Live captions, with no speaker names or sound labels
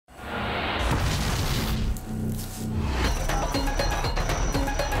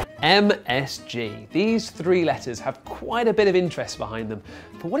MSG. These three letters have quite a bit of interest behind them.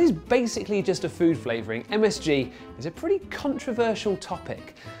 For what is basically just a food flavouring, MSG is a pretty controversial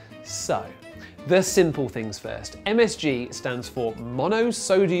topic. So, the simple things first. MSG stands for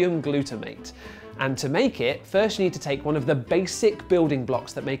monosodium glutamate. And to make it, first you need to take one of the basic building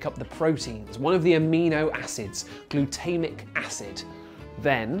blocks that make up the proteins, one of the amino acids, glutamic acid.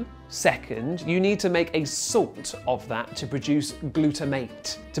 Then, second, you need to make a salt of that to produce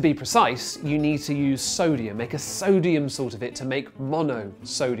glutamate. To be precise, you need to use sodium, make a sodium salt of it to make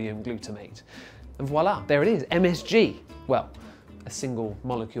monosodium glutamate. And voila, there it is, MSG. Well, a single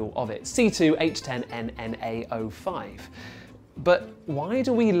molecule of it, C2H10NNaO5. But why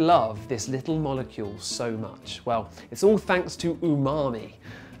do we love this little molecule so much? Well, it's all thanks to umami.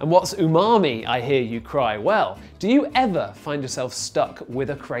 And what's umami, I hear you cry? Well, do you ever find yourself stuck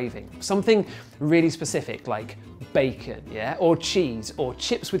with a craving? Something really specific like bacon, yeah? Or cheese, or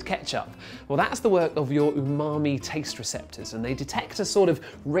chips with ketchup? Well, that's the work of your umami taste receptors, and they detect a sort of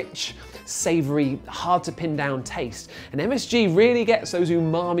rich, savoury, hard to pin down taste. And MSG really gets those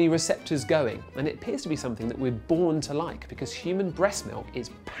umami receptors going, and it appears to be something that we're born to like because human breast milk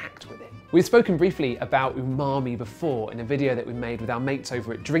is packed with it. We've spoken briefly about umami before in a video that we made with our mates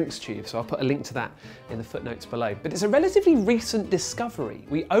over at DrinksTube, so I'll put a link to that in the footnotes below. But it's a relatively recent discovery.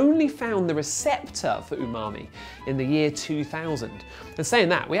 We only found the receptor for umami in the year 2000. And saying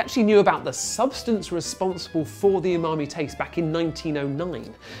that, we actually knew about the substance responsible for the umami taste back in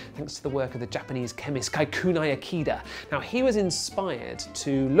 1909, thanks to the work of the Japanese chemist KIKUNAE IKEDA. Now, he was inspired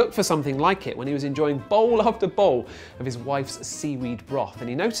to look for something like it when he was enjoying bowl after bowl of his wife's seaweed broth, and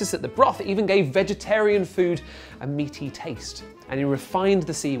he noticed that the broth even gave vegetarian food a meaty taste. And he refined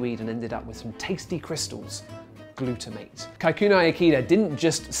the seaweed and ended up with some tasty crystals. Glutamate. KIKUNAE IKEDA didn't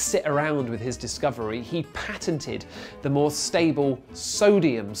just sit around with his discovery, he patented the more stable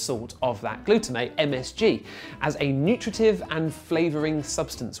sodium salt of that glutamate, MSG, as a nutritive and flavouring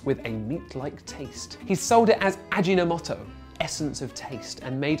substance with a meat-like taste. He sold it as AJINOMOTO, essence of taste,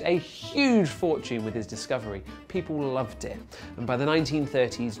 and made a huge fortune with his discovery. People loved it. And by the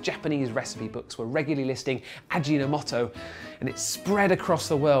 1930s, Japanese recipe books were regularly listing Ajinomoto, and it spread across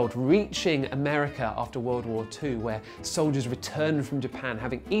the world, reaching America after World War II, where soldiers returned from Japan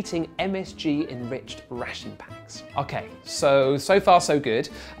having eating MSG-enriched ration packs. Okay, so far so good.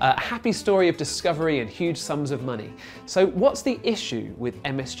 A happy story of discovery and huge sums of money. So what's the issue with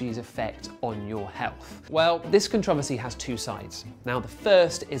MSG's effect on your health? Well, this controversy has two sides. Now, the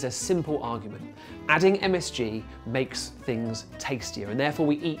first is a simple argument. Adding MSG makes things tastier, and therefore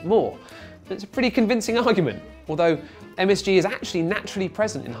we eat more. It's a pretty convincing argument. Although MSG is actually naturally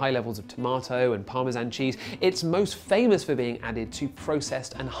present in high levels of tomato and Parmesan cheese, it's most famous for being added to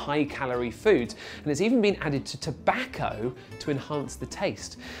processed and high-calorie foods, and it's even been added to tobacco to enhance the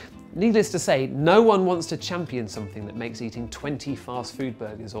taste. Needless to say, no one wants to champion something that makes eating 20 fast food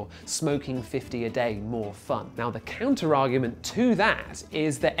burgers or smoking 50 a day more fun. Now, the counter-argument to that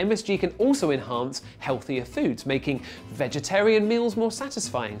is that MSG can also enhance healthier foods, making vegetarian meals more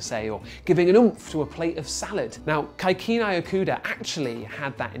satisfying, say, or giving an oomph to a plate of salad. Now, KIKUNAE IKEDA actually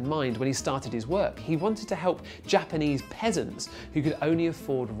had that in mind when he started his work. He wanted to help Japanese peasants who could only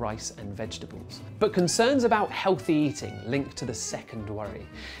afford rice and vegetables. But concerns about healthy eating link to the second worry.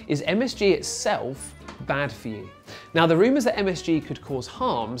 Is MSG itself bad for you? Now, the rumours that MSG could cause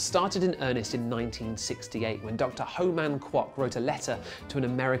harm started in earnest in 1968 when Dr. Homan Kwok wrote a letter to an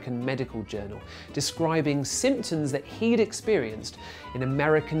American medical journal describing symptoms that he'd experienced in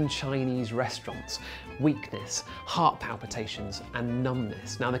American Chinese restaurants: weakness, heart palpitations, and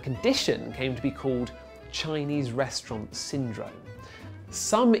numbness. Now, the condition came to be called Chinese restaurant syndrome.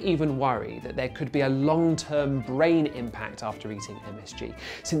 Some even worry that there could be a long-term brain impact after eating MSG,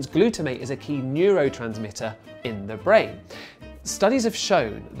 since glutamate is a key neurotransmitter in the brain. Studies have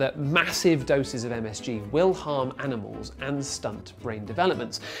shown that massive doses of MSG will harm animals and stunt brain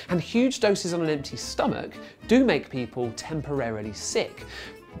development, and huge doses on an empty stomach do make people temporarily sick.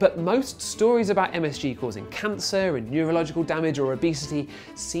 But most stories about MSG causing cancer and neurological damage or obesity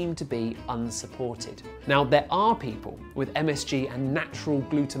seem to be unsupported. Now, there are people with MSG and natural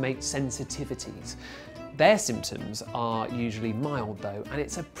glutamate sensitivities. Their symptoms are usually mild though, and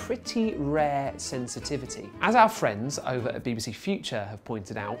it's a pretty rare sensitivity. As our friends over at BBC Future have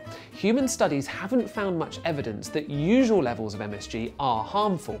pointed out, human studies haven't found much evidence that usual levels of MSG are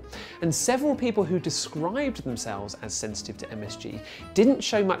harmful, and several people who described themselves as sensitive to MSG didn't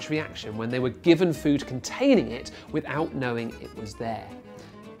show much reaction when they were given food containing it without knowing it was there.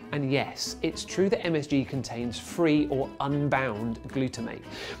 And yes, it's true that MSG contains free or unbound glutamate,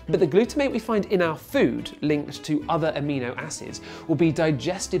 but the glutamate we find in our food linked to other amino acids will be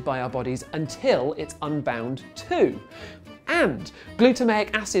digested by our bodies until it's unbound too. And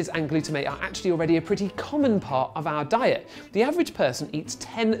glutamic acids and glutamate are actually already a pretty common part of our diet. The average person eats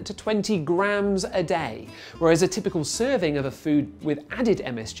 10 to 20 grams a day, whereas a typical serving of a food with added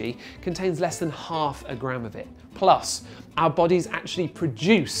MSG contains less than half a gram of it. Plus, our bodies actually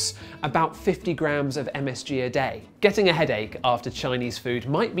produce about 50 grams of MSG a day. Getting a headache after Chinese food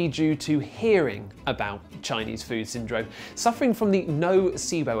might be due to hearing about Chinese food syndrome, suffering from the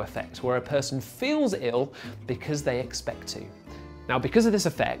nocebo effect, where a person feels ill because they expect to. Now, because of this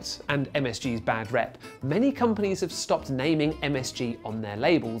effect and MSG's bad rep, many companies have stopped naming MSG on their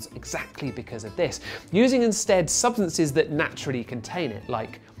labels exactly because of this, using instead substances that naturally contain it,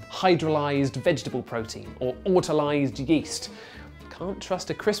 like hydrolyzed vegetable protein or autolyzed yeast. Can't trust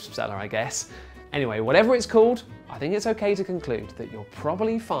a crisp seller, I guess. Anyway, whatever it's called, I think it's okay to conclude that you're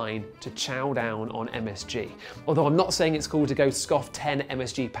probably fine to chow down on MSG. Although I'm not saying it's cool to go scoff 10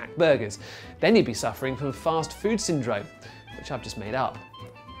 MSG packed burgers. Then you'd be suffering from fast food syndrome, which I've just made up.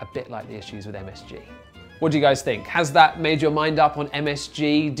 A bit like the issues with MSG. What do you guys think? Has that made your mind up on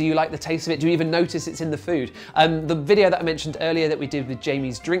MSG? Do you like the taste of it? Do you even notice it's in the food? The video that I mentioned earlier that we did with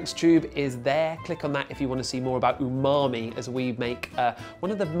Jamie's drinks tube is there. Click on that if you want to see more about umami as we make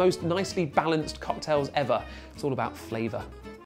one of the most nicely balanced cocktails ever. It's all about flavour.